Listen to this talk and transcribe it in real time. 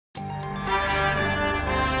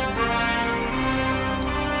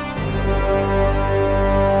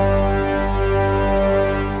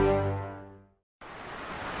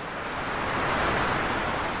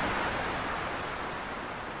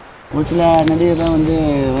ஒரு சில நடிகர்லாம் வந்து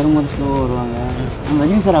வரும்போது ஸ்லோவாக வருவாங்க. நம்ம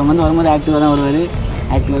ரஜினி சார் அவங்க வந்து வரும்போது ஆக்டிவாக தான் வருவார்,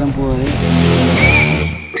 ஆக்டிவாக தான் போவார்.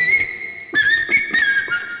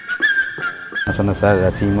 நான் சொன்னேன் சார்,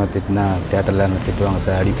 அசிங்கமாக திட்டினா தேட்டரில் என்ன திட்டுவாங்க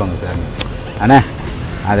சார், அடிப்பாங்க சார். அண்ணே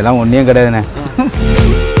அதெல்லாம் ஒன்றையும் கிடையாதுண்ணே.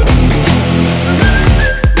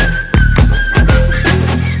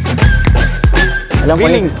 எல்லாம்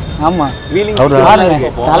ஆமாம்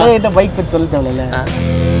தலையிட்ட பைக் பற்றி சொல்ல தேவையில்ல.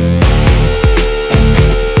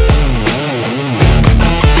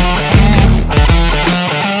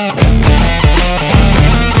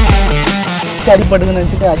 அடிப்படுதுன்னு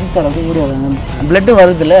நினச்சிட்டு அஜித் சார் அப்படியே ஓடி வராங்க. பிளட்டு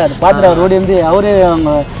வருது இல்லை, அதை பார்த்துட்டு அவர் ஓடி வந்து அவரே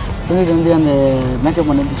அவங்க துணிட்டு வந்து அந்த மேக்கப்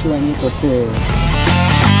பண்ண டிஷ்யூ வாங்கி வச்சு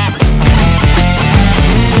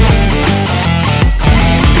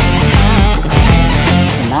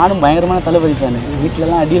நானும் பயங்கரமான தளபதி ஃபேனு.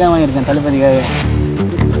 வீட்டிலலாம் அடிலாம் வாங்கியிருக்கேன் தளபதிக்காக.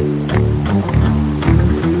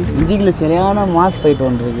 இஞ்சிக்கில் சரியான மாஸ் ஃபைட்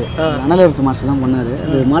ஒன்று இருக்குது. அனலரசு மாஸ் தான் பண்ணார்.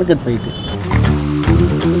 அது market fight.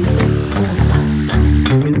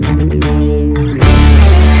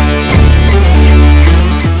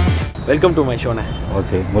 Welcome to my ஷோண்ணே.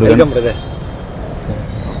 Okay, welcome brother.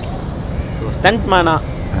 Stunt மேனா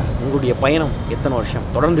உங்களுடைய பயணம் எத்தனை வருஷம்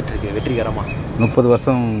தொடர்ந்துட்டு இருக்கு வெற்றிகரமாக? 30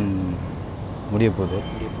 வருஷம் முடிய போகுது.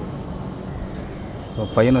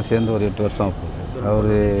 பையனும் சேர்ந்து ஒரு 8 வருஷம் போகுது.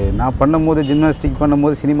 அவர் நான் பண்ணும்போது ஜிம்னாஸ்டிக்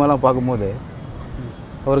பண்ணும்போது சினிமாலாம் பார்க்கும்போது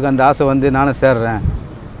அவருக்கு அந்த ஆசை வந்து நானும் சேர்றேன்,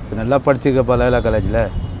 நல்லா படிச்சிருக்கப்பா லைலா காலேஜில்,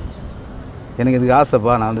 எனக்கு இதுக்கு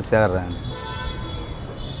ஆசைப்பா, நான் வந்து சேர்றேன்.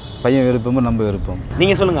 பையன் விருப்பமும் நம்ம விருப்பம்.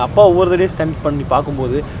 நீங்கள் சொல்லுங்கள், அப்பா ஒவ்வொரு தடையும் ஸ்டண்ட் பண்ணி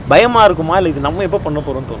பார்க்கும்போது பயமாக இருக்குமா, இல்லை இது நம்ம எப்போ பண்ண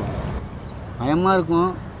போகிறோம்னு தோணும்? பயமாக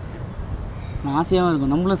இருக்கும், ஆசையாகவும்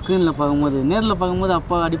இருக்கும். நம்மளும் ஸ்க்ரீனில் பார்க்கும்போது, நேரில் பார்க்கும்போது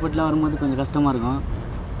அப்பா அடிப்பட்டுலாம் வரும்போது கொஞ்சம் கஷ்டமாக இருக்கும்.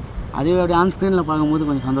 அதே அப்படியே ஆன் ஸ்க்ரீனில் பார்க்கும்போது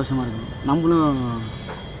கொஞ்சம் சந்தோஷமாக இருக்கும். நம்மளும்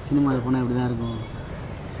சினிமாவில் போனால் இப்படி தான் இருக்கும்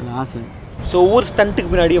சில ஆசை. ஸோ ஒவ்வொரு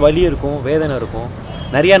ஸ்டண்ட்டுக்கு பின்னாடி வலி இருக்கும், வேதனை இருக்கும்.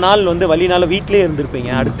 நிறைய நாள் வந்து வலினால வீட்டிலே இருந்திருப்பீங்க,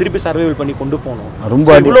 அடுத்து திருப்பி சர்வைவல் பண்ணி கொண்டு போகணும்.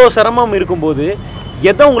 ரொம்ப இவ்வளோ சிரமம் இருக்கும்போது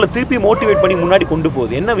எதை உங்களை திருப்பி மோட்டிவேட் பண்ணி முன்னாடி கொண்டு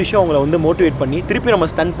போகுது? என்ன விஷயம் உங்களை வந்து மோட்டிவேட் பண்ணி திருப்பி நம்ம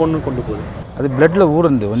ஸ்டண்ட் பண்ணு கொண்டு போகுது? அது பிளட்டில்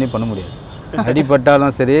ஊறுந்து ஒன்றும் பண்ண முடியாது.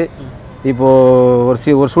 அடிப்பட்டாலும் சரி,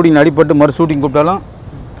 இப்போது ஒரு ஷூட்டிங் அடிப்பட்டு மறு ஷூட்டிங் கூப்பிட்டாலும்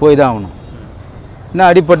போய் தான் ஆகணும். என்ன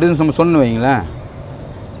அடிப்பட்டுன்னு நம்ம சொன்னு வைங்களேன்,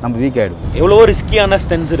 நம்ம வீக் ஆகிடும். எவ்வளோ ரிஸ்கியான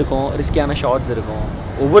ஸ்டண்ட்ஸ் இருக்கும், ரிஸ்கியான ஷார்ட்ஸ் இருக்கும்.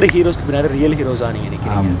 ஒவ்வொரு ஹீரோஸ்க்கு பின்னாடி ரியல் ஹீரோஸாக நீங்கள்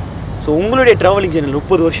நினைக்கிறீங்க. ஸோ உங்களுடைய ட்ராவலிங் சேனல்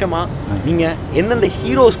 30 வருஷமாக நீங்கள் எந்தெந்த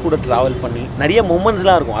ஹீரோஸ் கூட ட்ராவல் பண்ணி நிறைய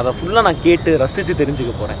மொமெண்ட்ஸ்லாம் இருக்கும், அதை ஃபுல்லாக நான் கேட்டு ரசித்து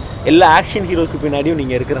தெரிஞ்சுக்க போகிறேன். எல்லா ஆக்ஷன் ஹீரோஸ்க்கு பின்னாடியும்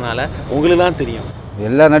நீங்கள் இருக்கிறனால உங்களுக்கு தான் தெரியும்.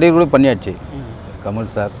 எல்லா நடிகர்களும் பண்ணியாச்சு.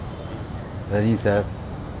 Kamal sir, Rajini sir,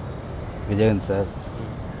 Vijayakanth sir,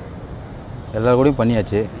 எல்லாரும் கூடயும்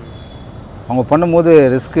பண்ணியாச்சு. அவங்க பண்ணும்போது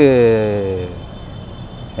ரிஸ்க்கு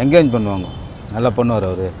என்கரேஜ் பண்ணுவாங்க. நல்லா பண்ணுவார்,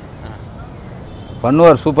 அவர்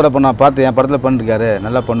பண்ணுவார், சூப்பராக பண்ண பார்த்து என் படத்தில் பண்ணிருக்காரு,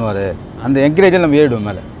 நல்லா பண்ணுவார். அந்த என்கரேஜில் நம்ம ஏறிடுவோம்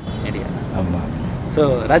மேலே. ஆமாம். ஸோ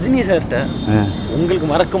ரஜினி சார்கிட்ட உங்களுக்கு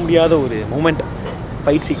மறக்க முடியாத ஒரு மூமெண்ட்,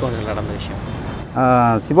 ஃபைட் சீக்வன்ஸ் நடந்த விஷயம்?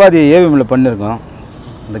 சிவாஜி ஏவிஎம்மில் பண்ணியிருக்கோம்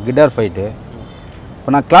அந்த கிட்டார் ஃபைட்டு.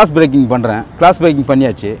 இப்போ நான் கிளாஸ் பிரேக்கிங் பண்ணுறேன், கிளாஸ் பிரேக்கிங்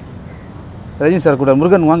பண்ணியாச்சு. ரஜினி சார் கூட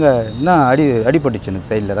முருகன் வாங்க, என்ன அடிபட்டுச்சு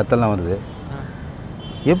எனக்கு சைடில், ரத்தம்லாம் வருது,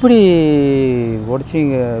 எப்படி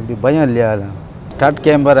உடச்சிங்க, இப்படி பயம் இல்லையா? ஸ்டார்ட்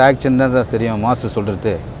கேம்பர் ஆக்ஷன் தான் சார் தெரியும், மாஸ்டர்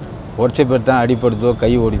சொல்கிறது. உடச்ச பேர் தான் அடிப்படுதோ, கை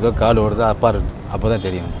ஓடிதோ, கால் ஓடுதோ, அப்போ தான்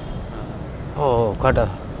தெரியும். ஓ காட்டா,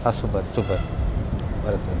 சூப்பர் சூப்பர்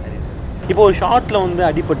வர சார். இப்போ ஒரு ஷார்ட்டில் வந்து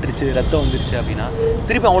அடிபட்டுருச்சு, ரத்தம் வந்துருச்சு அப்படின்னா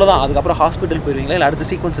திருப்பி அவ்வளோதான், அதுக்கப்புறம் ஹாஸ்பிட்டல் போயிருவீங்களா, இல்லை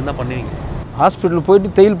அடுத்த சீக்வன்ஸ் என்ன பண்ணுவீங்க? ஹாஸ்பிட்டல்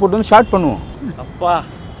போயிட்டு தையல் போட்டு வந்து ஷார்ட் பண்ணுவோம். அப்பா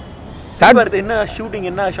ஷார்ட் என்ன ஷூட்டிங்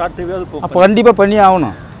என்ன ஷார்ட் தேவையோ அது அப்போ கண்டிப்பாக பண்ணி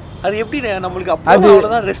ஆகணும். அது எப்படி நம்மளுக்கு அப்போ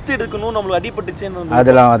அவ்வளோதான் ரெஸ்ட் எடுக்கணும், நம்மளுக்கு அடிபட்டுச்சுன்னு?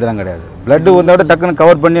 அதெல்லாம் கிடையாது. பிளட்டு வந்தோட டக்குன்னு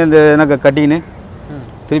கவர் பண்ணி அந்த எனக்கு கட்டின்னு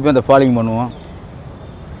திருப்பி அந்த ஃபாலிங் பண்ணுவோம்.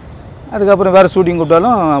 அதுக்கப்புறம் வேறு ஷூட்டிங்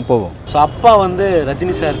கூப்பிட்டாலும் போவோம். ஸோ அப்பா வந்து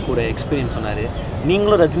ரஜினி சார் கூட எக்ஸ்பீரியன்ஸ் சொன்னார்,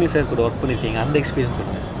 நீங்களும் ரஜினி சார் கூட ஒர்க் பண்ணியிருக்கீங்க, அந்த எக்ஸ்பீரியன்ஸ்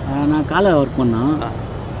சொல்லுங்கள். நான் காலை ஒர்க் பண்ணேன்,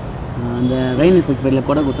 அந்த ரெயின் எஃபெக்ட் போயிடல,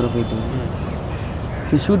 கொடை குத்துற போயிட்டு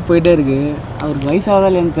ஷூட் போயிட்டே இருக்குது. அவருக்கு வயசாகதா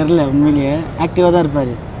இல்லையான்னு தெரில, உண்மையிலேயே ஆக்டிவாக தான்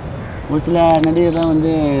இருப்பார். ஒரு சில நடிகர்லாம் வந்து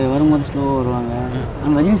வரும்போது ஸ்லோவாக வருவாங்க.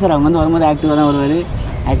 ஆனால் ரஜினி சார் அவங்க வந்து வரும்போது ஆக்டிவாக தான் வருவார்,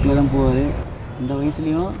 ஆக்டிவாக தான் போவார். இந்த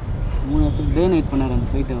வயசுலேயும் 3 எஃபெக்ட் டே நைட் பண்ணார் அந்த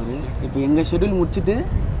ஃபைட். அவர் இப்போ எங்கள் ஷெட்யூல் முடிச்சுட்டு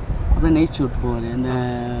அப்புறம் நைட் ஷூட் போவார். அந்த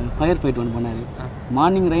ஃபயர் ஃபைட் ஒன்று பண்ணார்,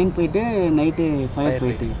 மார்னிங் ரெயின் போயிட்டு நைட்டு ஃபயர்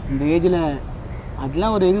ஃபைட்டு. இந்த ஏஜில்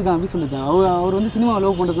அதெல்லாம் ஒரு இது தான், அப்படி சொல்லுது. அவர் வந்து சினிமா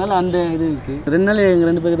லவ் பண்ணுறதுனால அந்த இது இருக்குது. 2 நாள் எங்கள்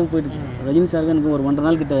 2 பேருக்கு தான் போயிட்டு. ரஜினி சாருக்கு எனக்கு ஒரு 1.5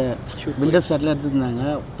 நாள் கிட்ட பில்டப் ஷாட்லாம் எடுத்துகிட்டு இருந்தாங்க.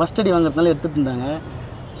 ஃபஸ்ட் அடி வாங்குறதுனால எடுத்துகிட்டு இருந்தாங்க.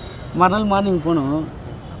 மறுநாள் மார்னிங் போனோம்,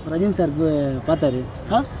 ரஜினி சாருக்கு பார்த்தாரு.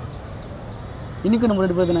 இன்றைக்கும் நம்ம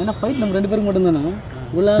 2 பேர் தானே, ஏன்னா ஃபைட் நம்ம 2 பேருக்கு மட்டும் தானே,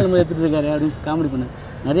 இவ்வளோ நம்ம எடுத்துகிட்டு இருக்காரு அப்படின்னு காமெடி பண்ணேன்.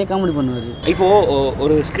 நிறைய காமெடி பண்ணுவார். இப்போது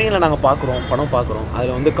ஒரு ஸ்க்ரீனில் நாங்கள் பார்க்குறோம், படம் பார்க்குறோம்,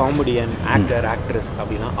 அதில் வந்து காமெடியன், ஆக்டர், ஆக்ட்ரஸ்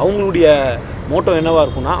அப்படின்னா அவங்களுடைய மோட்டோ என்னவாக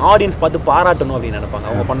இருக்கும்னா ஆடியன்ஸ் பார்த்து பாராட்டணும் அப்படின்னு நினைப்பாங்க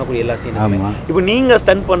அவங்க பண்ணக்கூடிய எல்லா சீனுமே. இப்போ நீங்கள்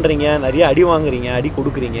ஸ்டண்ட் பண்ணுறீங்க, நிறைய அடி வாங்குறீங்க, அடி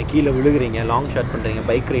கொடுக்குறீங்க, கீழே விழுகிறீங்க, லாங் ஷாட் பண்ணுறீங்க,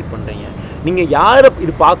 பைக் ரைட் பண்ணுறீங்க, நீங்கள் யாரை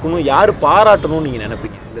இது பார்க்கணும், யார் பாராட்டணும்னு நீங்கள்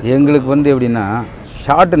நினைப்பீங்க? எங்களுக்கு வந்து எப்படின்னா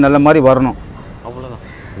ஷாட்டு நல்ல மாதிரி வரணும், அவ்வளோதான்.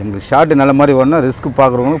 எங்களுக்கு ஷாட்டு நல்ல மாதிரி வரணும். ரிஸ்க்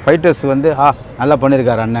பார்க்குறவங்க ஃபைட்டர்ஸ் வந்து நல்லா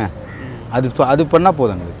பண்ணியிருக்காரு அண்ணன், அது பண்ணால்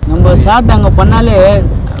போதும். நம்ம ஷாட் அங்கே பண்ணாலே,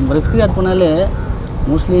 நம்ம ரிஸ்க் ஷாட் பண்ணாலே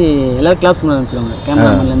மோஸ்ட்லி எல்லோரும் கிளாப்ஸ் பண்ண ஆரம்பிச்சிடுவாங்க.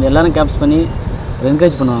 கேமராமேன்லேருந்து எல்லோரும் கேப்ஸ் பண்ணி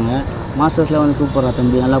என்கரேஜ் பண்ணுவாங்க. மாஸ்டர்ஸ்லாம் வந்து சூப்பராக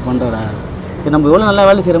தம்பி நல்லா பண்ணுறடா, சரி நம்ம எவ்வளோ நல்லா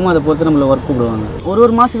வேலை செய்கிறோமோ அதை பொறுத்து நம்மளை ஒர்க் கூப்பிடுவாங்க.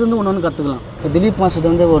 ஒரு மாஸ்டர் வந்து ஒன்று கற்றுக்கலாம். இப்போ திலீப்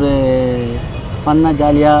மாஸ்டர் வந்து ஒரு ஃபன்னாக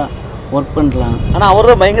ஜாலியாக ஒர்க் பண்ணலாம். ஆனால் அவர்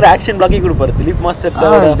தான் பயங்கர ஆக்ஷன் பிளாக்கே கொடுப்பாரு. திலீப்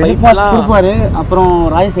மாஸ்டர் கொடுப்பாரு. அப்புறம்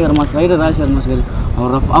Rajasekar master, rider Rajasekar master,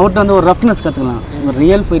 அவர்கிட்ட வந்து ஒரு ரஃப்னஸ் கற்றுக்கலாம், ஒரு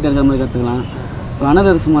ரியல் ஃபைட்டர் இருக்கிற மாதிரி கற்றுக்கலாம். இப்போ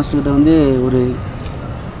அனதர்ஸ் மாஸ்டர்கிட்ட வந்து ஒரு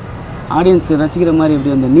ஆடியன்ஸ் ரசிக்கிற மாதிரி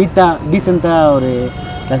எப்படி அந்த நீட்டாக டீசெண்டாக ஒரு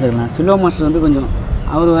கிளாஸ் இருக்கலாம். சில்வா மாஸ்டர் வந்து கொஞ்சம்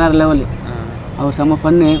அவர் வேறு லெவலு, அவர் செம்ம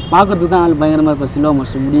ஃபன்னு, பார்க்குறதுக்கு தான் ஆள் பயங்கரமாக இருப்பார். சில்வா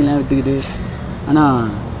மாஸ்டர் முடியெல்லாம் விட்டுக்கிட்டு, ஆனால்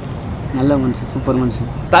நல்ல மனுஷன், சூப்பர் மனுஷன்.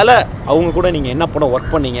 தலை அவங்க கூட நீங்கள் என்ன படம்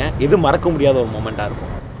ஒர்க் பண்ணீங்க, எது மறக்க முடியாத ஒரு மூமெண்ட்டாக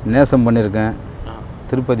இருக்கும்? நேசம் பண்ணியிருக்கேன்,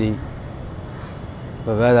 திருப்பதி,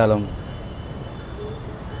 இப்போ வேதாளம்,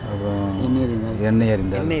 அப்புறம்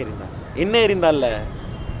என்ன இருந்தால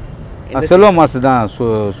செல்வா மாஸ்டர் தான்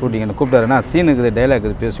ஷூட்டிங் என்ன கூப்பிட்டாருன்னா சீனுக்கு டைலாக்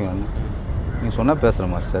இது பேசுவாங்க, நீங்கள் சொன்னால்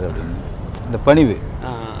பேசுகிறேன் மாஸ்டர் அப்படின்னு. இந்த பணிவு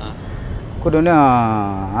கூட்டோடனே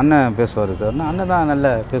அண்ணன் பேசுவார் சார், அண்ணன் தான்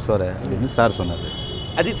நல்லா பேசுவார் அப்படின்னு சார் சொன்னார்.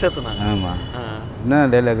 அஜித் சார் சொன்னாங்க. ஆமாம். என்ன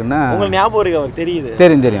டைலாக்னா உங்களுக்கு ஞாபகம் இருக்கு? அவர் தெரியுது?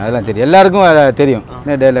 தெரியும் அதெல்லாம் தெரியும், எல்லாருக்கும் தெரியும்.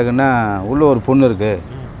 என்ன டைலாக்னா உள்ள ஒரு பொண்ணு இருக்குது,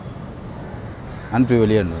 அனுப்பி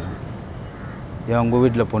வெளியேன்னு. ஏன் உங்கள்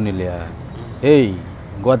வீட்டில் பொண்ணு இல்லையா? ஏய்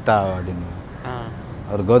கோத்தா அப்படின்னு.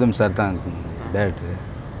 அவர் கௌதம் சார் தான் டேரக்டரு.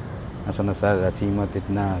 நான் சொன்னேன் சார் அசிங்கமாக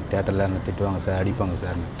திட்டினா தேட்டரில் என்ன திட்டுவாங்க சார், அடிப்பாங்க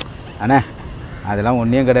சார். அண்ணே அதெல்லாம்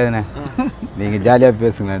ஒன்றையும் கிடையாதுண்ணே, நீங்கள் ஜாலியாக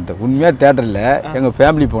பேசுங்கன்ட்டு. உண்மையாக தேட்டரில் எங்கள்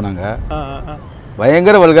ஃபேமிலி போனாங்க,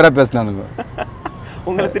 பயங்கர வல்கராக பேசினானுங்க,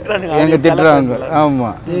 எங்கள் திட்டுறாங்க.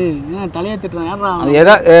 ஆமாம், தலையை திட்டுறாங்க.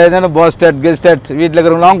 ஏதாவது பாஸ் ஸ்டேட் கெஸ்ட் ஸ்டேட் வீட்டில்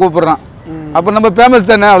இருக்கிறவங்களாம் கூப்பிட்றான். அப்போ நம்ம ஃபேமஸ்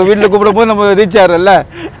தானே, அவர் வீட்டில் கூப்பிடும் போது நம்ம ரீச் ஆகிறல்ல.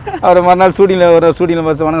 அவர் மறுநாள் ஷூட்டிங்கில்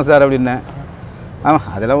பஸ் வணங்க சார் அப்படின்னேன். ஆமாம்,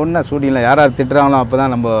 அதெல்லாம் ஒன்றா ஷூட்டிங்கில் யார் யார் திட்டுறாங்களோ அப்போ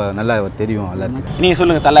தான் நம்ம நல்லா தெரியும் எல்லாருக்கும். நீங்கள்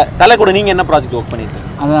சொல்லுங்கள், தலை கூட நீங்கள் என்ன ப்ராஜெக்ட் ஒர்க்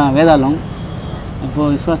பண்ணியிருக்கீங்க? அதான் வேதாளம், இப்போது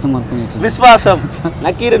விஸ்வாசம் ஒர்க் பண்ணிட்டு. விஸ்வாசம்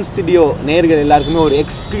நக்கீரன் ஸ்டுடியோ நேர்கள் எல்லாருக்குமே ஒரு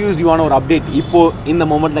எக்ஸ்க்ளூசிவான ஒரு அப்டேட் இப்போது இந்த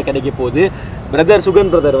மொமெண்ட்டில் கிடைக்க போகுது. பிரதர்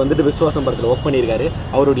சுகன் பிரதர் வந்துட்டு விஸ்வாசம் படத்தில் ஒர்க் பண்ணியிருக்காரு.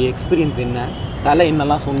 அவருடைய எக்ஸ்பீரியன்ஸ் என்ன, தலை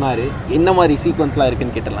என்னெல்லாம் சொன்னார், என்ன மாதிரி சீக்வன்ஸ்லாம்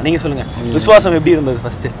இருக்குன்னு கேட்டலாம். நீங்கள் சொல்லுங்கள், விஸ்வாசம் எப்படி இருந்தது?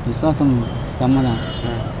 ஃபஸ்ட்டு விஸ்வாசம் செம்ம தான்.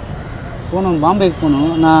 போனோம், பாம்பேக்கு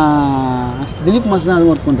போனோம். நான் திலீப் மாஸ்டர் தான்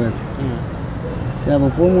அதுவும் ஒர்க் பண்ணுறாரு. சரி, அப்போ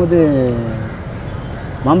போகும்போது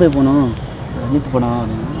பாம்பே போனோம், அஜித் படம்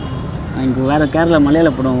அப்படின்னு. நான் இங்கே வேறு கேரளா மலையாள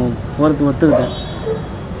படம் போகிறதுக்கு ஒத்துக்கிட்டேன்.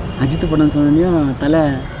 அஜித் படம்னு சொன்னோடனையும் தலை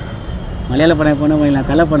மலையாள படம் பண்ண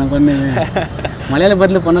தலை படம் பண்ணுவேன். மலையாள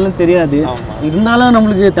படத்தில் பண்ணாலும் தெரியாது, இருந்தாலும்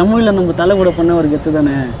நம்மளுக்கு தமிழில் நம்ம தலை கூட பண்ண ஒரு கெத்து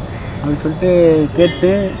தானே அப்படின்னு சொல்லிட்டு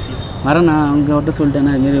கேட்டு வரேண்ணா அவங்க விட்டு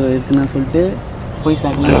சொல்லிட்டேண்ணா இதுமாரி இருக்குண்ணா சொல்லிட்டு போய்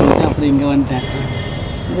சேர்க்கலாம் சொல்லிட்டு அப்புறம் இங்கே வந்துட்டேன்.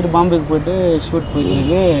 இங்கிட்டு பாம்பேக்கு போய்ட்டு ஷூட்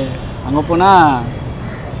போயிட்டு அங்கே போனால்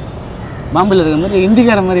பாம்பேயில் இருக்கிற மாதிரி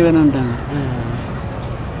ஹிந்திக்கார மாதிரி வேணும்ட்டாங்க.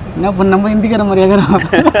 என்ன பண்ண நம்ம ஹிந்திக்கார மாதிரி ஆகிறோம்.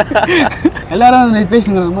 எல்லோரும்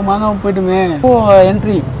பேசுங்க, நம்ம மாங்காவும் போய்ட்டுமே. இப்போது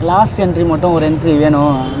என்ட்ரி லாஸ்ட் என்ட்ரி மட்டும் ஒரு என்ட்ரி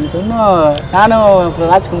வேணும் சொன்னோம். நானும்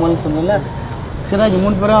ராஜ்குமார்னு சொன்னேன்ல, சிராஜ்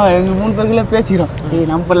 3 பேரும் எங்கள் 3 பேருக்குள்ளே பேசிக்கிறோம். சரி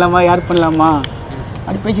நம்ம பண்ணலாமா யார் பண்ணலாமா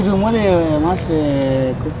அப்படி பேசிகிட்டு இருக்கும்போது மாஸ்டர்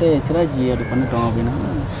கூப்பிட்டு சிராஜ் அப்படி பண்ணிட்டோம் அப்படின்னா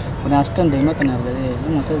ஒரு அசிஸ்டண்ட் இன்னொருத்தனை இருக்காது.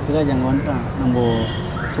 மாஸ்டர் சிராஜ் அங்கே வந்துட்டான், நம்ம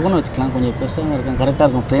சுகனை வச்சுக்கலாம், கொஞ்சம் பெருசாக இருக்கும், கரெக்டாக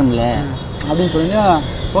இருக்கும் ஃப்ரேமில் அப்படின்னு சொல்லி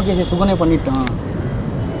ஓகே சார் சுகனே பண்ணிட்டோம்.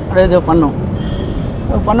 அப்படியே பண்ணோம்.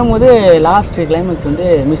 பண்ணும்போது லாஸ்ட்டு கிளைமேக்ஸ் வந்து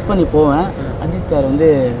மிஸ் பண்ணி போவேன். அஜித் சார் வந்து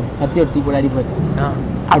கத்தி எடுத்து போய் அடிப்பார்.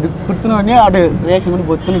 அப்படி கொடுத்துனோடனே அப்படியே ரியாக்ஷன் பண்ணி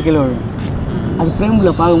பொத்துன்னு கீழே விடும். அது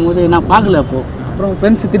ஃப்ரேமில் பார்க்கும்போது நான் பார்க்கல. அப்போது அப்புறம்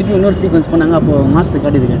ஃப்ரெண்ட்ஸ் திருப்பி இன்னொரு சீக்வன்ஸ் பண்ணாங்க. அப்போது மாஸ்டர்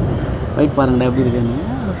காட்டியிருக்கேன், ஃபைட் பாருங்கடா எப்படி இருக்குன்னு.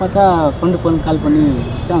 அதை பார்த்தா ஃப்ரெண்டு கால் பண்ணி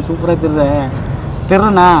சான் சூப்பராக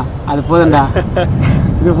திறண்ணா அது போதும்டா,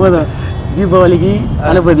 இது போதும், தீபாவளிக்கு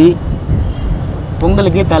தளபதி,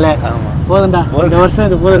 பொங்கலுக்கு தலை போதும்டா, இந்த வருஷம்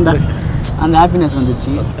இது போதும்டா அந்த ஹாப்பினஸ்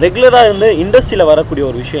வந்துச்சு. ரெகுலராக இருந்து இண்டஸ்ட்ரியில் வரக்கூடிய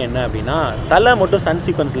ஒரு விஷயம் என்ன அப்படின்னா, தலை மட்டும் ஸ்டன்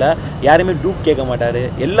சீக்வன்ஸில் யாருமே டூப் கேட்க மாட்டார்,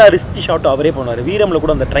 எல்லா ரிஸ்கி ஷாட்டும் அவரே பண்ணுவார். வீரமில்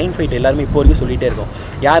கூட அந்த ட்ரெயின் ஃபைட் எல்லாருமே இப்போ வரைக்கும் சொல்லிகிட்டே இருக்கும்,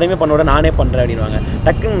 யாருமே பண்ணோட நானே பண்ணுறேன் அப்படின்வாங்க.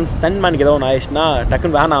 டக்குன்னு ஸ்டன் மேனுக்கு ஏதோ ஒன்று ஆயிடுச்சுன்னா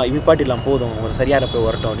டக்குன்னு வேணாம் இம்பார்ட்டிலாம் போதும் ஒரு சரியான போய்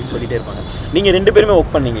வரட்டும் அப்படின்னு சொல்லிகிட்டே இருப்பாங்க. நீங்கள் 2 பேருமே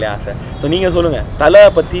ஒர்க் பண்ணீங்களே ஆசை, ஸோ நீங்கள் சொல்லுங்கள் தலை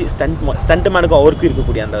பற்றி ஸ்டண்ட் மேனுக்கும் அவருக்கும்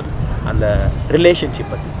இருக்கக்கூடிய அந்த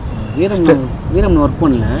ரிலேஷன்ஷிப் பற்றி. வீரம் ஒர்க்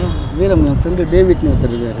பண்ணல, வீரம் என் ஃப்ரெண்டு டேவிட்னு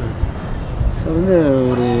ஒருத்தர் இருக்காரு. ஸோ வந்து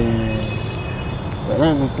ஒரு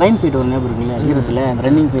ட்ரெயின் ஃபைட் ஒரு ஞாபகம் இருக்குல்ல வீரத்தில், அந்த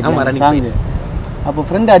ரன்னிங் ஃபைட் சாங்கு. அப்போ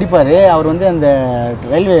ஃப்ரெண்டு அடிப்பார், அவர் வந்து அந்த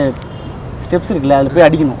ரயில்வே ஸ்டெப்ஸ் இருக்குல்ல அதில் போய்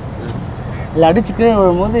அடிக்கணும். அதில் அடிச்சுட்டு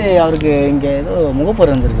வரும்போது அவருக்கு இங்கே ஏதோ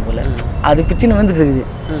முகப்பொரு வந்துருக்கு போல், அது பிச்சுன்னு வந்துட்டு இருக்குது.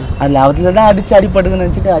 அதில் தான் அடிப்படுதுன்னு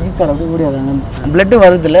நினச்சிட்டு அஜித் சார் அப்படியே ஓடி வராங்க, பிளட்டு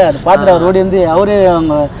வருதில்ல, அதை பார்த்துட்டு அவர் ஓடி வந்து அவரே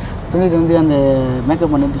அவங்க ஃப்ரெண்டுகிட்ட வந்து அந்த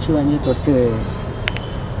மேக்கப் பண்ணி டிஷ்யூ வாங்கி தொடச்சி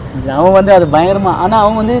அவன் வந்து அது பயங்கரமாக. ஆனால்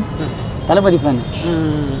அவன் வந்து தளபதி ஃபேனு,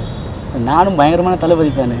 நானும் பயங்கரமான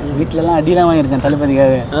தளபதி ஃபேனு. வீட்டிலலாம் அடிலாம் வாங்கியிருக்கேன்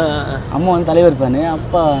தளபதிக்காக. அம்மா வந்து தலைவர் ஃபேனு,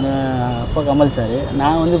 அப்பா கமல் சார்,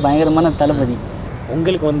 நான் வந்து பயங்கரமான தளபதி.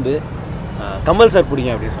 உங்களுக்கு வந்து கமல் சார்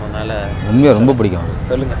பிடிக்கும் அப்படின்னு சொன்னனால உண்மையாக ரொம்ப பிடிக்கும்.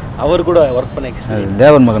 சொல்லுங்கள், அவர் கூட ஒர்க் பண்ண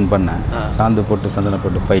தேவர் மகன் பண்ணேன், சாந்து போட்டு சந்தன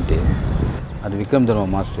போட்டு ஃபைட்டு, அது விக்ரம் தர்மா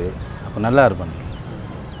மாஸ்டர். அப்போ நல்லா இருப்பேன்,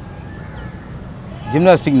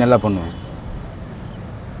 ஜிம்னாஸ்டிக் நல்லா பண்ணுவேன்,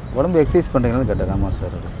 உடம்பு எக்ஸசைஸ் பண்ணுறீங்கன்னு கேட்டார். ஆமாம்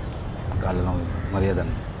சார், காலெல்லாம் மரியாதை.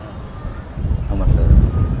 ஆமாம் சார்,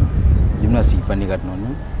 ஜிம்னாஸ்டிக் பண்ணி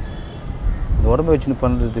காட்டணுன்னு இந்த உடம்பை வச்சுன்னு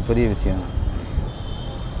பண்ணுறது பெரிய விஷயம்.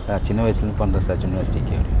 சின்ன வயசுலேருந்து பண்ணுறேன் சார்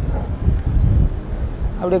ஜிம்னாஸ்டிக்.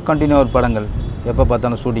 அப்படியே கண்டினியூ ஒரு படங்கள் எப்போ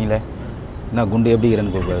பார்த்தாலும் ஷூட்டிங்கில் என்ன குண்டு எப்படி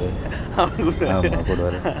இருக்கிறேன்னு கொடுப்பாரு. ஆமாம்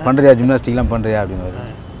போடுவார், பண்ணுறியா ஜிம்னாஸ்டிக்லாம் பண்ணுறியா அப்படின்னு.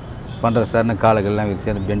 பண்ணுறேன் சார்னு காலங்கள்லாம்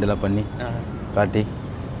வச்சு அந்த பெண்டெல்லாம் பண்ணி காட்டி,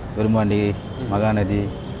 விரும்பாண்டி, மகாநதி,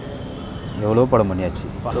 எவ்வளோ படம் பண்ணியாச்சு.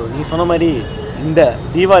 நீ சொன்ன மாதிரி இந்த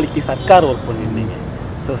தீபாவளிக்கு சர்க்கார் ஒர்க் பண்ணியிருந்தீங்க.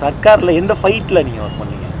 ஸோ சர்க்காரில் எந்த ஃபைட்டில் நீங்கள் ஒர்க்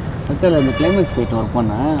பண்ணீங்க? சர்க்காரில் அந்த கிளைமேக்ஸ் ஃபைட் ஒர்க்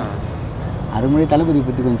பண்ணேன். அது முன்னாடி தளபதி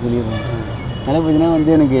பற்றி கொஞ்சம் சொல்லிடுறேன். தளபதினா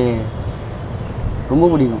வந்து எனக்கு ரொம்ப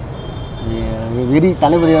பிடிக்கும், வெறி,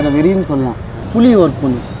 தளபதியோட வெறின்னு சொல்லலாம். புலி ஒர்க்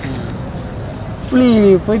பண்ணு, புலி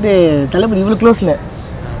போயிட்டு தளபதி இவ்வளோ க்ளோஸில்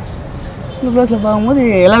பார்க்கும்போது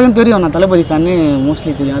எல்லாருக்கும் தெரியும் நான் தளபதி ஃபேன்னு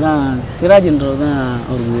மோஸ்ட்லி தெரியும். அதான் சிராஜ்ன்றவர் தான்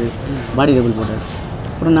அவருக்கு பாடி டபுள் போட்டார்.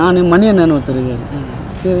 அப்புறம் நான் மணி அண்ணன் ஒருத்தர் இருக்கார்.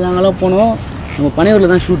 சரி நாங்களாம் போனோம், நம்ம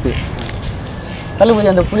பனையூரில் தான் ஷூட்டு.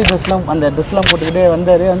 தளபதி அந்த புலி ட்ரெஸ்லாம் போட்டுக்கிட்டே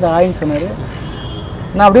வந்தார், வந்து ஆயின்னு சொன்னார்.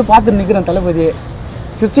 நான் அப்படியே பார்த்துட்டு நிற்கிறேன், தளபதியை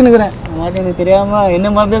சிரிச்சு நிற்கிறேன். மாதிரி எனக்கு தெரியாமல் என்ன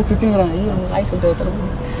மாதிரி தான் சிரிச்சு நிற்கிறேன். ஐயோ ஆய் சொல்லிட்டு தளபதி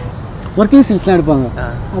ஒர்க்கிங் ஸ்டில்ஸ்லாம் எடுப்பாங்க.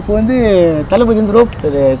 அப்போ வந்து தளபதி வந்து ரோப்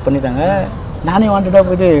பண்ணிட்டாங்க. நானே வாண்டடாக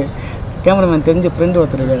போய்ட்டு கேமராமேன் தெரிஞ்ச ஃப்ரெண்டு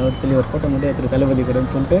ஒருத்தர் சொல்லி ஒரு ஃபோட்டோ மட்டும் எடுத்துகிட்டு தளபதி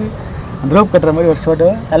கடைன்னு சொல்லிட்டு அந்த ரோப் கட்டுற மாதிரி ஒரு ஃபோட்டோ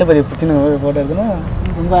தளபதி பிடிச்சின்னு ஃபோட்டோ எடுத்தோன்னா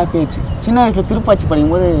ரொம்ப ஹாப்பி ஆயிடுச்சு. சின்ன வயசில் திருப்பாச்சி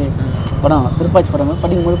படிக்கும்போது திருப்பாச்சி படம்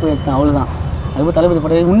படிக்கும்போது போய் எடுத்தேன், அவ்வளோதான். அதுபோல் தளபதி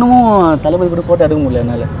படம் இன்னமும் தளபதி கூட ஃபோட்டோ எடுக்க முடியல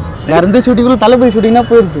என்னால். வேறு எந்த ஷூட்டிங்களும் தளபதி ஷூட்டிங்னா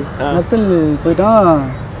போயிடுது. மர்சல் போயிட்டோம்,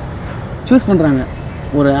 சூஸ் பண்ணுறாங்க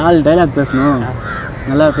ஒரு ஆள் டைலாக் பேசணும்,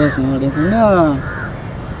 நல்லா பேசணும் அப்படின்னு சொன்னால்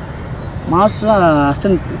மாஸ்டராக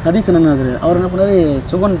அஸ்டன்ட் சதீசன் அவர் என்ன பண்ணாரு,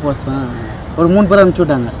 சுகன் போஸ் தான் ஒரு 3 பேர் அனுப்பிச்சி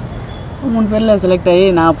விட்டாங்க. 3 பேரில் செலக்ட் ஆகி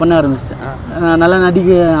நான் பண்ண ஆரம்பிச்சிட்டேன். நல்லா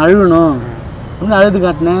நடிக்க அழுகணும் அப்படின்னு அழுது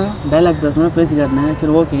காட்டினேன், டைலாக் பேசணும் பேசி காட்டினேன்.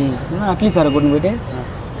 சரி ஓகே அட்லீஸ்ட் சாரை கூட்டின்னு போயிட்டு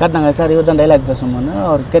காட்டினாங்க. சார் இவர் தான் டைலாக் பேசணும்னு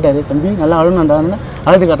அவர் கேட்டார். தம்பி நல்லா அழுணுன்றான்னு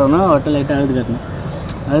அழுது காட்டணும், அவர்கிட்ட லைட்டாக அழுது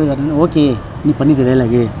காட்டினேன். ஓகே நீ பண்ணிட்டு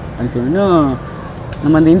டைலாகு அப்படின்னு சொன்னோம்.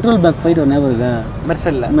 நம்ம அந்த இன்ட்ரோல் பேக் ஃபைட் ஒரு ஞாபகம் இருக்கா?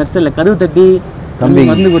 மெர்சலில் கதவு தட்டி தம்பி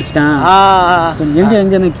மருந்து குடிச்சிட்டான்,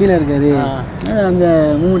 எங்கே கீழே இருக்காரு, அந்த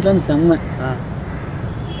மூமெண்ட்லாம் அந்த செம்ம.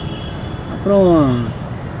 அப்புறம்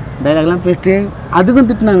டைலாக்லாம் பேசிட்டு அதுக்கும்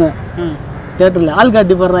திட்டினாங்க தேட்டரில். ஆள்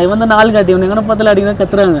காட்டி போடுறான் இவன் தான், ஆள் காட்டி இவன் எங்கன்னா பத்தில் அடிக்கணும்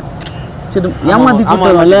கத்துறாங்க. சரி ஏமாற்றி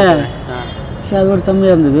திட்டுவாங்கல்ல, சரி அது ஒரு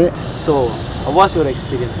செம்மையாக இருந்தது. So was your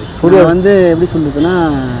experience? Surya வந்து எப்படி சொல்கிறதுன்னா,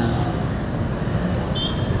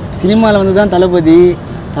 சினிமாவில் வந்து தான் தளபதி,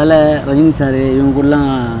 ரஜினி சார் இவங்க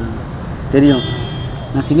கூடலாம் தெரியும்.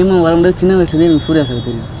 நான் சினிமா வரும்போது சின்ன வயசுலேயே எனக்கு சூர்யா சார்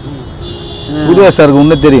தெரியும். சூர்யா சாருக்கு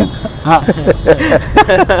இன்னும் தெரியும்.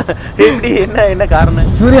 எப்படி என்ன காரணம்?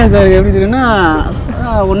 சூர்யா சாருக்கு எப்படி தெரியும்னா,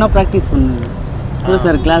 ஒன்றா ப்ராக்டிஸ் பண்ணுங்க. சூர்யா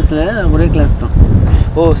சார் கிளாஸில் ஒரே கிளாஸ் தான்.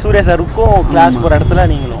 ஓ சூர்யா சாருக்கும் கிளாஸ் போகிற இடத்துல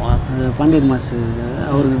நீங்களும்? பாண்டியன் மாஸ்டர்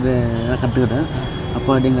அவருக்கு கற்றுக்கிட்டேன், அப்போ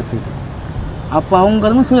அப்படியும் கற்றுக்கிட்டேன். அப்போ அவங்க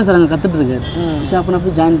வந்து சூர்யா சார் அங்கே கற்றுட்ருக்காரு. சரி அப்போ நான்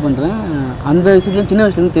போய் ஜாயின் பண்ணுறேன். அந்த விஷயத்துலேயும் சின்ன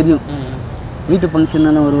வயசுலேருந்து தெரியும். வீட்டு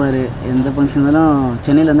ஃபங்க்ஷன்னாலும் வருவார், எந்த ஃபங்க்ஷன் இருந்தாலும்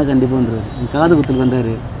சென்னையில் இருந்தால் கண்டிப்பாக வந்துடுவார். காது குத்துக்கு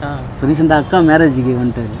வந்தார். இப்போ ரீசெண்டாக அக்கா மேரேஜுக்கு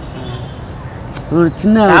வந்துட்டார். ஒரு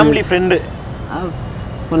சின்ன ஃபேமிலி ஃப்ரெண்டு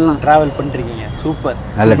சொல்லலாம். ட்ராவல் பண்ணிருக்கீங்க, சூப்பர்.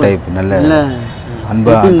 நல்ல டைப், நல்ல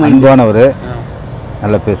அன்பானவர்,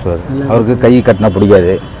 நல்லா பேசுவார். அவருக்கு கை கட்டினா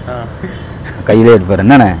பிடிக்காது, கையிலே எடுப்பார்.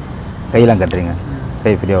 என்னண்ணே கையெல்லாம் கட்டுறீங்க,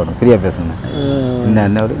 கை ஃப்ரீயாக வரும், ஃப்ரீயாக பேசுங்க,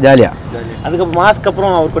 என்ன ஒரு ஜாலியாக. அதுக்கப்புறம் மாஸ்க்கு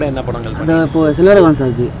அப்புறம் அவர் கூட என்ன படங்கள்? அந்த இப்போ சிலரை வாங்க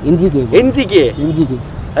சார் என்ஜிகே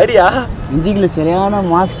ஐடியா என்ஜிக்கில் சரியான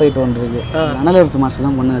மாஸ் ஃபைட் ஒன்று இருக்குது. அனலர்ஸ் மாஸ்டர்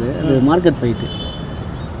தான் பண்ணார். அது மார்க்கெட் ஃபைட்டு,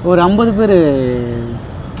 ஒரு 50 பேர்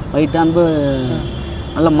ஃபைட்டு.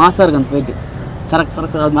 நல்லா மாஸாக இருக்கும் அந்த ஃபைட்டு.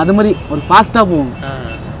 சரக்கு அது மாதிரி ஒரு ஃபாஸ்ட்டாக போகும்.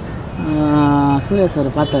 சூர்யா சார்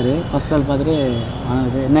பார்த்தாரு, ஃபஸ்ட் ஆள் பார்த்துட்டு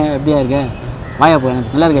என்ன எப்படியா இருக்க, வாயா போ,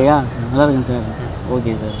 எனக்கு நல்லா இருக்கையா, நல்லா இருக்கேன் சார்,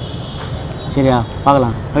 ஓகே சார், சரியா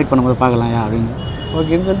பார்க்கலாம், ஃபைட் பண்ணும்போது பார்க்கலாம்யா அப்படின்னு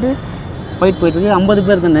ஓகேன்னு சொல்லிட்டு ஃபைட் போயிட்டுருக்கு. 50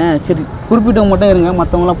 பேர் தானே, சரி குறிப்பிட்டவங்க மட்டும் இருங்க,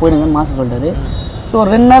 மற்றவங்களாம் போயிடுங்கன்னு மாஸ்டர் சொல்லிட்டாரு. ஸோ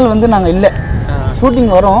 2 நாள் வந்து நாங்கள் இல்லை,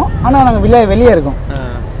 ஷூட்டிங் வரோம், ஆனால் நாங்கள் வெளியே இருக்கோம்.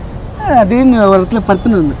 திடீர்னு ஒரு இடத்துல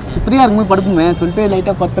படுத்துன்னு இருந்தேன், ஃப்ரீயாக இருக்கும்போது படுத்துமே சொல்லிட்டு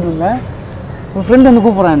லைட்டாக படுத்துன்னு இருந்தேன். உன் ஃப்ரெண்டு வந்து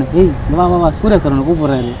கூப்பிட்றான்னு, ஏய் வா சூர்யா சார் ஒன்று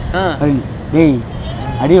கூப்பிட்றாரு அப்படின்னு. டேய்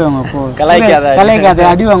அடி வாங்க போ, கலாய்க்காத,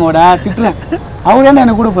 அடி வாங்கோடா, திட்டுறேன். அவர் என்ன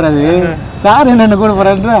என்ன கூட போகிறாரு, சார் என்ன கூட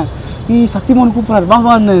போகிறாருன்ற, நீ சத்தியமாக கூப்பிட்றாரு,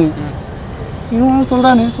 வான்னு இவன்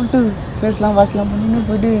சொல்கிறானு சொல்லிட்டு பேசலாம் வாசலாம் பண்ணின்னு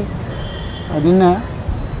போயிட்டு அப்படின்னு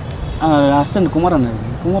அசிஸ்டண்ட் குமரன்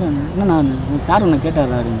என்ன நான் சார் ஒன்று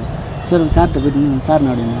கேட்டார் அப்படின்னு. சரி சார்கிட்ட போயிட்டு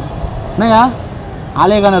சார்ண்ணா அப்படின்னு. என்னையா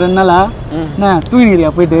ஆலயக்கான 2 நாளா என்ன தூங்கிறியா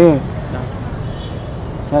போயிட்டு?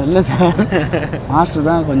 சார் இல்லை சார், மாஸ்டர்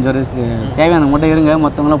தான் கொஞ்சம் தேவையான மட்டும் இருங்க,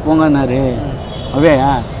 மற்றவங்களாம் போங்கன்னாரு.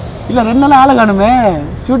 அப்படியா? இல்லை 2 நாள் ஆளை காணுமே,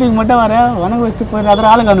 ஷூட்டிங் மட்டும் வர வணங்க வச்சுட்டு போயிடுற,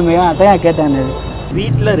 அதில் ஆளை காணுமையா, அதான் கேட்டான்னு.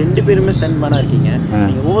 வீட்டில் 2 பேருமே ஸ்டன்ட்மேனாக இருக்கீங்க,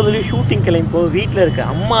 நீங்கள் ஒவ்வொருலையும் ஷூட்டிங் கிளம்பி போது வீட்டில் இருக்க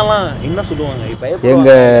அம்மாலாம் என்ன சொல்லுவாங்க? இப்போ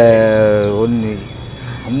எங்கள்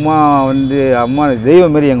அம்மா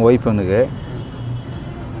தெய்வம் மாரி எங்கள் ஒய்ஃப். எனக்கு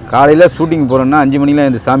காலையில் ஷூட்டிங் போகிறோன்னா 5 மணிக்கெலாம்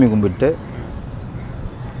இந்த சாமி கும்பிட்டு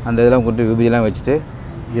அந்த இதெல்லாம் கொண்டு விபதியெல்லாம் வச்சுட்டு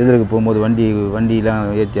எதிர்க்கு போகும்போது வண்டியெலாம்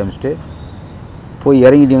ஏற்றி அமைச்சிட்டு போய்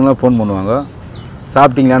இறங்கிட்டீங்களா ஃபோன் பண்ணுவாங்க,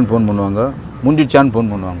 சாப்பிட்டீங்களான்னு ஃபோன் பண்ணுவாங்க, முடிஞ்சிச்சான்னு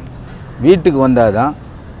ஃபோன் பண்ணுவாங்க. வீட்டுக்கு வந்தால் தான்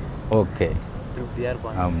ஓகே திருப்தியாக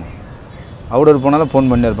இருப்பாங்க. ஆமாம், அவுடர் போனாலும் ஃபோன்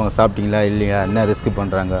பண்ணி இருப்பாங்க, சாப்பிட்டீங்களா இல்லையா, என்ன ரிஸ்க்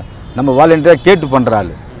பண்ணுறாங்க, நம்ம வாலண்டியராக கேட்டு பண்ணுற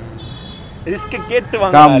ஆள், ரிஸ்க்கு கேட்டு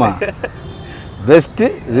வாங்க. ஆமாம், பெஸ்ட்டு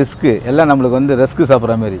ரிஸ்க்கு எல்லாம் நம்மளுக்கு வந்து ரிஸ்க்கு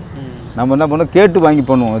சாப்பிட்ற மாதிரி. நம்ம என்ன பண்ணோம், கேட்டு வாங்கி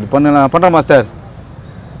பண்ணுவோம், இது பண்ணுறேன் மாஸ்டர்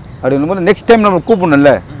அப்படின்னும் போது நெக்ஸ்ட் டைம் நம்ம கூப்பிடணும்ல,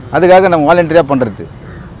 அதுக்காக நம்ம வாலண்டியராக பண்ணுறது.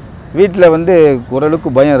 வீட்டில் வந்து ஓரளவுக்கு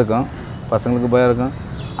பயம் இருக்கும், பசங்களுக்கு பயம் இருக்கும்,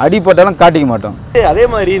 அடிப்பட்டாலும் காட்டிக்க மாட்டோம். அதே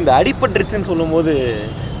மாதிரி இந்த அடிபட்டுருச்சுன்னு சொல்லும்போது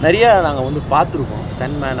நிறையா நாங்கள் வந்து பார்த்துருக்கோம்.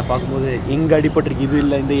 ஸ்டன்ட்மேனை பார்க்கும்போது எங்கே அடிபட்டுருக்கு, இது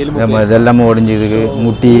இல்லை இந்த எலும்பு இதெல்லாமே உடஞ்சிருக்கு,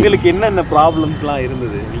 முட்டி. உங்களுக்கு என்னென்ன ப்ராப்ளம்ஸ்லாம்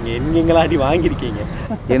இருந்தது, நீங்கள் எங்கெங்கெல்லாம் அடி வாங்கியிருக்கீங்க?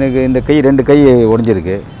 எனக்கு இந்த 2 கை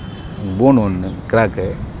உடஞ்சிருக்கு, போன் ஒன்று கிராக்கு,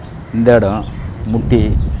 இந்த இடம் முட்டி,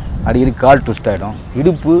 அடிக்கடி கால் ட்விஸ்ட் ஆகிடும்,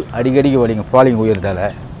 இடுப்பு அடிக்கடிக்கு வலிங்க ஃபாலிங் உயர்தால்.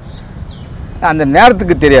 அந்த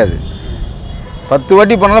நேரத்துக்கு தெரியாது, 10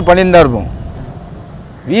 வாட்டி பண்ணாலும் பண்ணின்னு தான் இருப்போம்.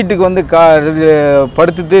 வீட்டுக்கு வந்து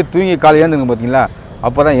படுத்துட்டு தூங்கி காலை ஏந்துங்க பார்த்தீங்களா,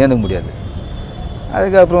 அப்போ தான் ஏந்துக்க முடியாது.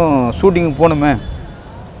 அதுக்கப்புறம் ஷூட்டிங்கு போகணுமே,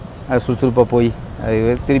 அது சுறுசுறுப்பாக போய்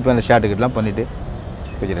அது திருப்பி அந்த ஷாட்டுக்கிட்டலாம் பண்ணிவிட்டு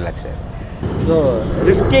கொஞ்சம் ரிலாக்ஸ் ஆகிடும். ஸோ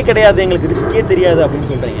ரிஸ்கே கிடையாது, எங்களுக்கு ரிஸ்கே தெரியாது அப்படின்னு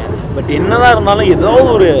சொல்கிறீங்க. பட் என்னதான் இருந்தாலும் ஏதோ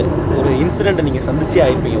ஒரு இன்சிடெண்ட்டை நீங்கள் சந்திச்சே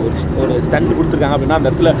ஆகிருப்பீங்க. ஒரு ஸ்டண்ட் கொடுத்துருக்காங்க அப்படின்னா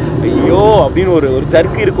அந்த இடத்துல ஐயோ அப்படின்னு ஒரு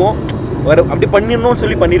ஜர்க்கு இருக்கும், அப்படி பண்ணிடணும்னு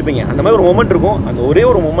சொல்லி பண்ணியிருப்பீங்க. அந்த மாதிரி ஒரு மொமெண்ட் இருக்கும். அந்த ஒரே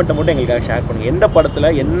ஒரு மொமெண்ட்டை மட்டும் எங்களுக்காக ஷேர் பண்ணுங்கள். எந்த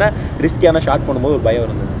படத்தில் என்ன ரிஸ்கியான ஷாட் பண்ணும்போது ஒரு பயம்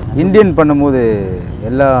இருந்தது? இந்தியன் பண்ணும்போது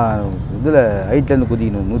எல்லா இதில் ஹைட்லேருந்து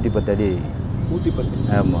குதிக்கணும், 110 அடி. 110?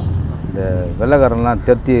 ஆமாம். இந்த வெள்ளைக்காரன்லாம்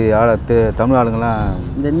தமிழ் ஆளுங்கள்லாம்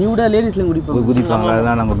இந்த நியூடாக லேடிஸ்லாம் குதிப்பாங்க,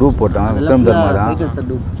 அதெல்லாம் நாங்கள் டூப் போட்டோம். விக்ரம் தர்மா தான்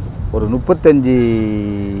ஒரு 35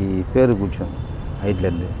 பேர் குதிச்சோம்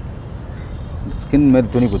ஹைட்லேருந்து. ஸ்கின் மாரி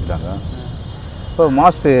துணி குத்துட்டாங்க. இப்போ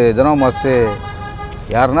மாஸ்டர்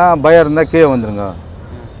யாருன்னா பயம் இருந்தால் கீழே வந்துடுங்க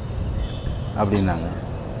அப்படின்னாங்க.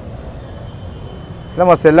 இல்லை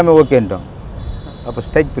மாஸ்டர் எல்லாமே ஓகேன்ட்டோம். அப்போ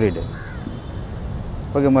strike period.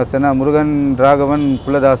 Okay மாஸ்டர்னா Murugan, Raghavan,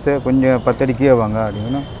 குலதாஸ் கொஞ்சம் 10 அடி கீழே வாங்க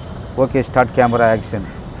அப்படின்னா ஓகே ஸ்டார்ட் கேமரா ஆக்ஷன்.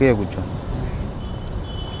 கீழே குச்சோம்.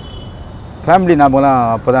 ஃபேமிலி நாமெல்லாம்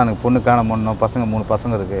அப்போ தான் எனக்கு பொண்ணு காண பசங்க 3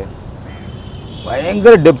 பசங்க இருக்குது.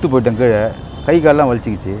 பயங்கர டெப்த்து போயிட்டேன் கீழே, கை காலெலாம்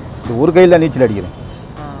வலிச்சிக்கிச்சு. இது ஒரு கையில் தான் நீச்சல் அடிக்கிறேன்.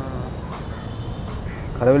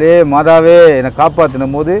 கடவுளே மாதாவே என்னை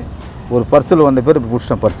காப்பாற்றின போது ஒரு பர்சல் வந்த பேர்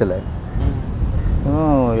பிடிச்சிட்டேன் பர்சலை.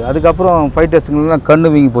 அதுக்கப்புறம் ஃபைட்டர்ஸுங்கெல்லாம் கண்ணு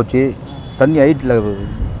வீங்கி போச்சு, தண்ணி ஹைட்டில்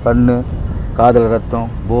கண்ணு, காதல் ரத்தம்,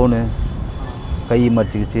 போனு, கை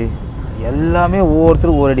மடிச்சிக்கிச்சு, எல்லாமே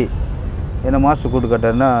ஒவ்வொருத்தரும் ஒரு அடி. என்ன மாஸ்டர் கூட்டு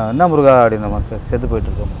கட்டாருன்னா என்ன முருகா அப்படின்னா மாஸ்டர் செத்து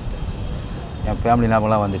போயிட்டுருக்கோம் மாஸ்டர், என் ஃபேமிலி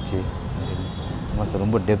ஞாபகம்லாம் வந்துடுச்சு மாஸ்டர்,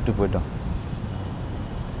 ரொம்ப டெப்த்து போயிட்டோம்.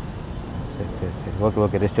 சரி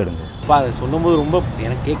ஓகே ரெஸ்ட் எடுங்க. அப்பா அதை சொல்லும்போது ரொம்ப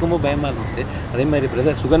எனக்கு கேட்கும்போது பயமாக இருந்துச்சு. அதே மாதிரி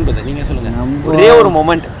பிரதர் சுகன் பிரதர் நீங்கள் சொல்லுங்கள், ஒரே ஒரு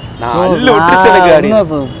மொமெண்ட் நான் அல்ல விட்டுருச்சு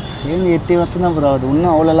இப்போ சேர்ந்து 8 வருஷம் தான் ப்ரோ ஆகுது.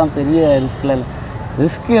 இன்னும் அவ்வளோலாம் பெரிய ரிஸ்கில் இல்லை.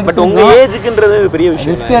 ரிஸ்க் பட் உங்கள் ஏஜுக்குன்றது பெரிய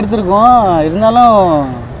விஷயம். ரிஸ்க் எடுத்திருக்கோம், இருந்தாலும்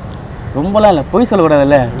ரொம்பலாம் இல்லை, பொய்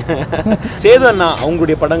சொல்லக்கூடாதுல்ல. சேது அண்ணா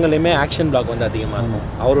அவங்களுடைய படங்களையுமே ஆக்ஷன் பிளாக் வந்து அதிகமாக இருக்கும்.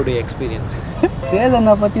 அவருடைய எக்ஸ்பீரியன்ஸ் சேது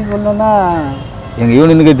அண்ணா பற்றி சொல்லணும்னா எங்கள்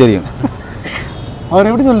யூனியனுக்கே தெரியும். அவர்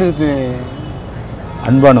எப்படி சொல்லிடுது,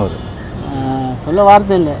 அன்பானவர், சொல்ல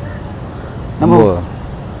வார்த்தை இல்லை. நம்ம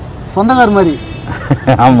சொந்தக்கார மாதிரி.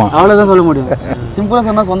 ஆமாம், அவ்வளோதான் சொல்ல முடியும். சிம்பிளாக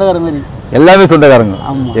சொன்னால் சொந்தக்கார மாதிரி. எல்லாமே சொந்தக்காரங்க.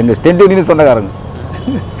 ஆமாம், எங்கள் ஸ்டெண்ட் யூனியன் சொந்தக்காரங்க.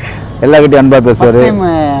 எல்லாக்கிட்டையும் அன்பாக பேசுவார். டைம்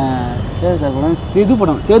சேது சார்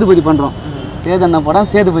படம் சேதுபதி பண்ணுறோம். சேது அண்ணா படம்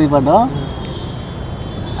சேதுபதி பண்ணுறோம்.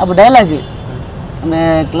 அப்போ டைலாக்கு அந்த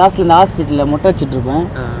கிளாஸில் இந்த ஹாஸ்பிட்டலில் மொட்டை வச்சுட்ருப்பேன்.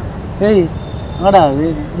 ஏய் வாடா அது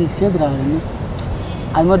நீ சேதுடா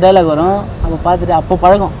அது மாதிரி டைலாக் வரும். அப்போ பார்த்துட்டு அப்போ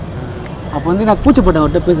பழகம். அப்போ வந்து நான் கூச்சப்பட்டேன்,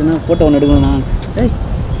 அவர்கிட்ட பேசுனேன், ஃபோட்டோ ஒன்று எடுக்கணும். நான் ஏய்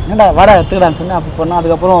என்னடா வாடா எடுத்துக்கடான்னு சொன்னேன். அப்போ பண்ணோம்.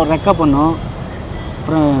 அதுக்கப்புறம் ரெக்கா பண்ணோம்,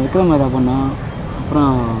 அப்புறம் விக்ரமேதா பண்ணோம்,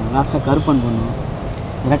 அப்புறம் லாஸ்ட்டாக கருப்பன் பண்ணோம்.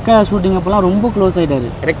 ரெக்கா ஷூட்டிங் அப்போலாம் ரொம்ப க்ளோஸ் ஆகிட்டாரு.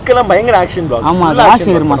 ரெக்கெல்லாம் பயங்கர ஆக்ஷன் பிளாக். ஆமாம்,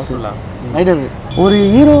 ராஜசேகர் மாஸ்டர் ரைடர். ஒரு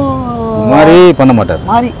ஹீரோ மாதிரி பண்ண மாட்டார்,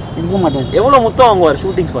 மாதிரி இருக்க மாட்டார். எவ்வளோ முத்தம் வாங்குவார்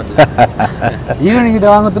ஷூட்டிங் ஸ்பாட்டில். ஹீரோனிக்கிட்ட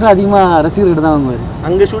வாங்குறதுக்கு அதிகமாக ரசிகர்கிட்ட தான் வாங்குவார்.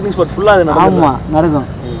 அங்கே ஷூட்டிங் ஸ்பாட் ஃபுல்லாக அது நடக்கும். ஆமாம் நடக்கும்.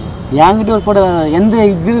 என்கிட்ட ஒரு ஃபோட்டோ எந்த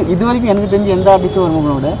இது வரைக்கும் எனக்கு தெரிஞ்சு எந்த ஆர்டிஸ்டும்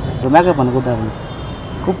வரும்போது விட ஒரு மேக்கப் பண்ண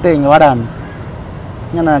கூப்பிட்டு இங்கே வாடான்னு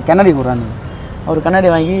இங்கே நான் கண்ணாடி கூடுறான்னு. அவர் கண்ணாடி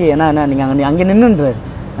வாங்கி என்ன நீங்கள் அங்கே நின்றுன்றார்.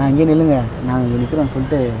 நான் இங்கே நில்லுங்க, நாங்கள் இங்கே நிற்கிறோன்னு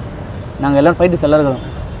சொல்லிட்டு நாங்கள் எல்லோரும் ஃபைட்டர்ஸ் எல்லாம் இருக்கிறோம்.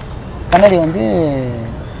 கண்ணாடி வந்து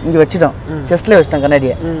இங்கே வச்சுட்டோம், செஸ்ட்டில் வச்சுட்டோம்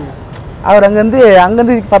கண்ணாடியை. அவர் அங்கேருந்து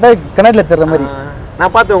பார்த்தா கண்ணாடியில் தெரிற மாதிரி.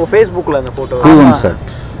 நான் பார்த்தேன் உங்கள் ஃபேஸ்புக்கில் அந்த ஃபோட்டோ.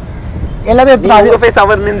 எல்லாரும் எடுத்துட்டாங்க. ஃபேஸ்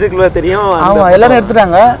அவர் நெஞ்சுக்குள்ள தெரியும். ஆமாம், எல்லாரும்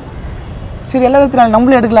எடுத்துட்டாங்க. சரி எல்லாரும் எடுத்துட்டாங்க,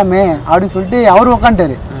 நம்மளும் எடுக்கலாமே அப்படின்னு சொல்லிட்டு அவர்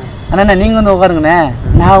உட்காந்துட்டாரு. அண்ணா நீங்கள் வந்து உட்காருங்கண்ணே,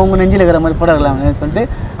 நான் உங்கள் நெஞ்சில் இருக்கிற மாதிரி போட்டோ எடுக்கலாம்னு சொல்லிட்டு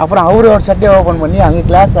அப்புறம் அவரோட சட்டையை ஓப்பன் பண்ணி அங்கே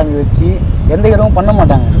கிளாஸ் அங்கே வச்சு எந்த ஹீரோவும் பண்ண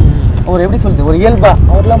மாட்டாங்க. அவர் எப்படி சொல்லுது, ஒரு இயல்பா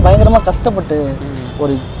அவர்லாம் பயங்கரமாக கஷ்டப்பட்டு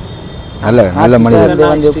ஒரு நல்ல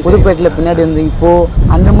மனிதர் வந்து புதுப்பேட்டில் பின்னாடி இருந்து இப்போது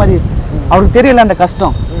அந்த மாதிரி அவருக்கு தெரியல அந்த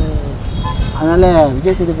கஷ்டம். அதனால்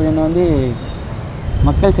விஜய் சேதுபதி வந்து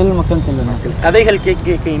மக்கள் செல்வம் கதைகள்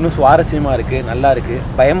கேட்க இன்னும் சுவாரஸ்யமாக இருக்குது, நல்லா இருக்குது,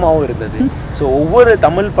 பயமாகவும் இருந்தது. ஸோ ஒவ்வொரு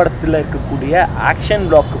தமிழ் படத்தில் இருக்கக்கூடிய ஆக்ஷன்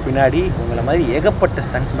பிளாக்கு பின்னாடி உங்களை மாதிரி ஏகப்பட்ட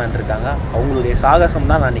ஸ்டண்ட்ஸ்மேன் இருக்காங்க. அவங்களுடைய சாகசம்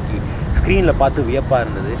தான் நான் இன்றைக்கி ஸ்க்ரீனில் பார்த்து வியப்பாக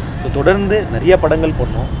இருந்தது. ஸோ தொடர்ந்து நிறைய படங்கள்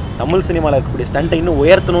பண்ணோம். தமிழ் சினிமாவில் இருக்கக்கூடிய ஸ்டண்ட்டை இன்னும்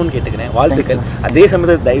உயர்த்தணும்னு கேட்டுக்கிறேன். வாழ்த்துக்கள். அதே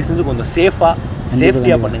சமயத்தில் தயவு செஞ்சு கொஞ்சம்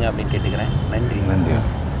சேஃப்டியாக பண்ணுங்கள் அப்படின்னு கேட்டுக்கிறேன். நன்றி.